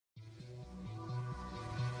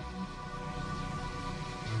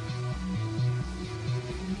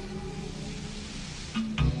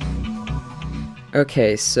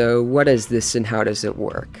Okay, so what is this and how does it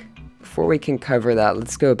work? Before we can cover that,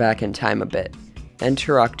 let's go back in time a bit.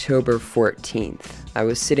 Enter October 14th. I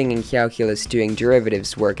was sitting in calculus doing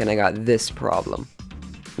derivatives work and I got this problem.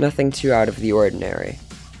 Nothing too out of the ordinary.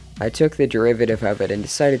 I took the derivative of it and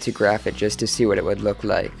decided to graph it just to see what it would look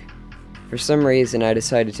like. For some reason, I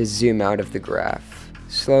decided to zoom out of the graph.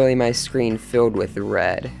 Slowly my screen filled with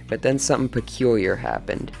red, but then something peculiar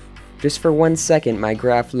happened. Just for 1 second, my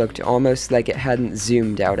graph looked almost like it hadn't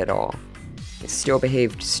zoomed out at all. It still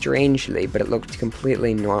behaved strangely, but it looked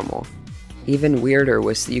completely normal. Even weirder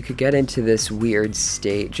was that you could get into this weird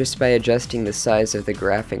state just by adjusting the size of the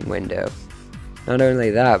graphing window. Not only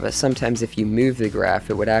that, but sometimes if you move the graph,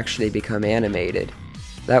 it would actually become animated.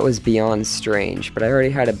 That was beyond strange, but I already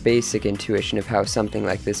had a basic intuition of how something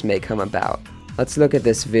like this may come about. Let's look at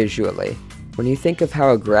this visually. When you think of how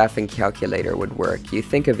a graphing calculator would work, you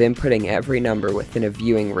think of inputting every number within a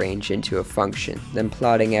viewing range into a function, then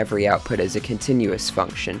plotting every output as a continuous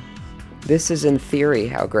function. This is in theory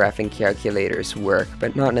how graphing calculators work,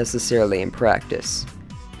 but not necessarily in practice.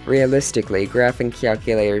 Realistically, graphing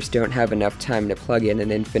calculators don't have enough time to plug in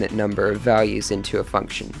an infinite number of values into a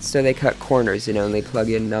function, so they cut corners and only plug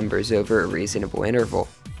in numbers over a reasonable interval.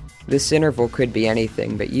 This interval could be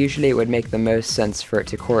anything, but usually it would make the most sense for it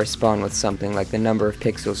to correspond with something like the number of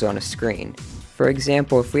pixels on a screen. For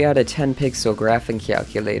example, if we had a 10-pixel graphing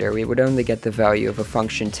calculator, we would only get the value of a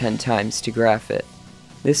function 10 times to graph it.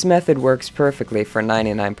 This method works perfectly for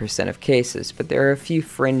 99% of cases, but there are a few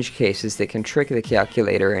fringe cases that can trick the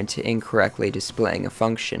calculator into incorrectly displaying a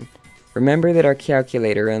function. Remember that our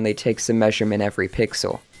calculator only takes a measurement every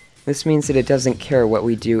pixel. This means that it doesn't care what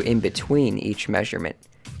we do in between each measurement.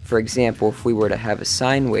 For example, if we were to have a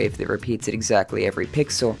sine wave that repeats it exactly every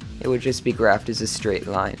pixel, it would just be graphed as a straight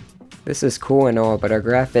line. This is cool and all, but our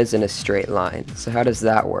graph isn't a straight line, so how does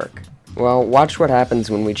that work? Well, watch what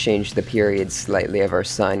happens when we change the period slightly of our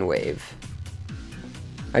sine wave.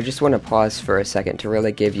 I just want to pause for a second to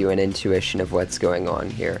really give you an intuition of what's going on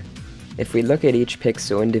here. If we look at each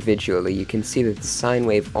pixel individually, you can see that the sine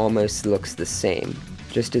wave almost looks the same.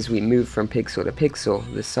 Just as we move from pixel to pixel,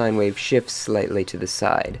 the sine wave shifts slightly to the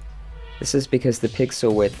side. This is because the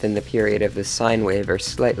pixel width and the period of the sine wave are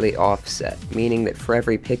slightly offset, meaning that for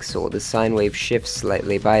every pixel, the sine wave shifts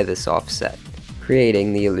slightly by this offset,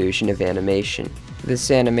 creating the illusion of animation.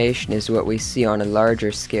 This animation is what we see on a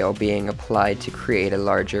larger scale being applied to create a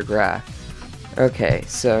larger graph. Okay,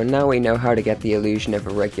 so now we know how to get the illusion of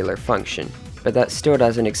a regular function, but that still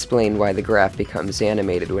doesn't explain why the graph becomes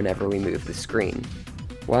animated whenever we move the screen.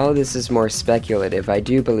 While this is more speculative, I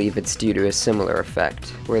do believe it's due to a similar effect,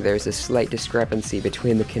 where there's a slight discrepancy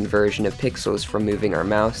between the conversion of pixels from moving our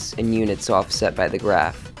mouse and units offset by the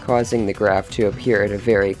graph, causing the graph to appear at a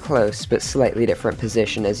very close but slightly different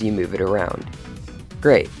position as you move it around.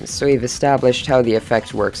 Great, so we've established how the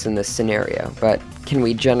effect works in this scenario, but can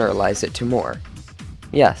we generalize it to more?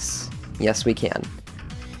 Yes we can.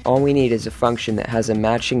 All we need is a function that has a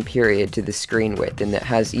matching period to the screen width and that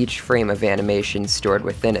has each frame of animation stored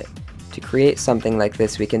within it. To create something like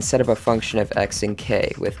this, we can set up a function of x and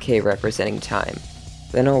k, with k representing time.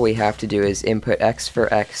 Then all we have to do is input x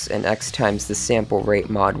for x and x times the sample rate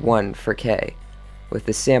mod 1 for k, with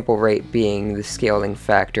the sample rate being the scaling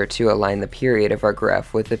factor to align the period of our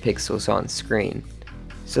graph with the pixels on screen.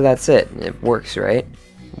 So that's it. It works, right?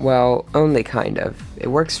 Well, only kind of. It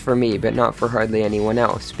works for me, but not for hardly anyone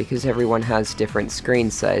else, because everyone has different screen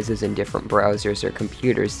sizes and different browsers or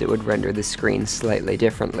computers that would render the screen slightly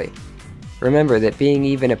differently. Remember that being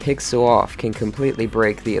even a pixel off can completely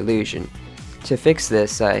break the illusion. To fix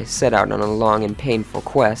this, I set out on a long and painful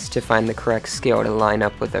quest to find the correct scale to line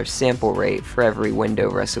up with our sample rate for every window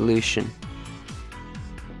resolution.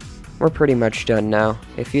 We're pretty much done now.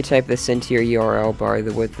 If you type this into your URL bar,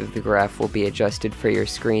 the width of the graph will be adjusted for your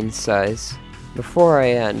screen size. Before I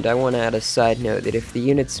end, I want to add a side note that if the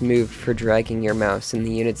units moved for dragging your mouse and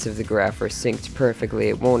the units of the graph are synced perfectly,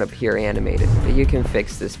 it won't appear animated, but you can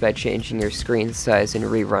fix this by changing your screen size and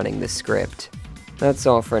rerunning the script. That's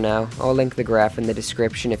all for now. I'll link the graph in the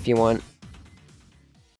description if you want.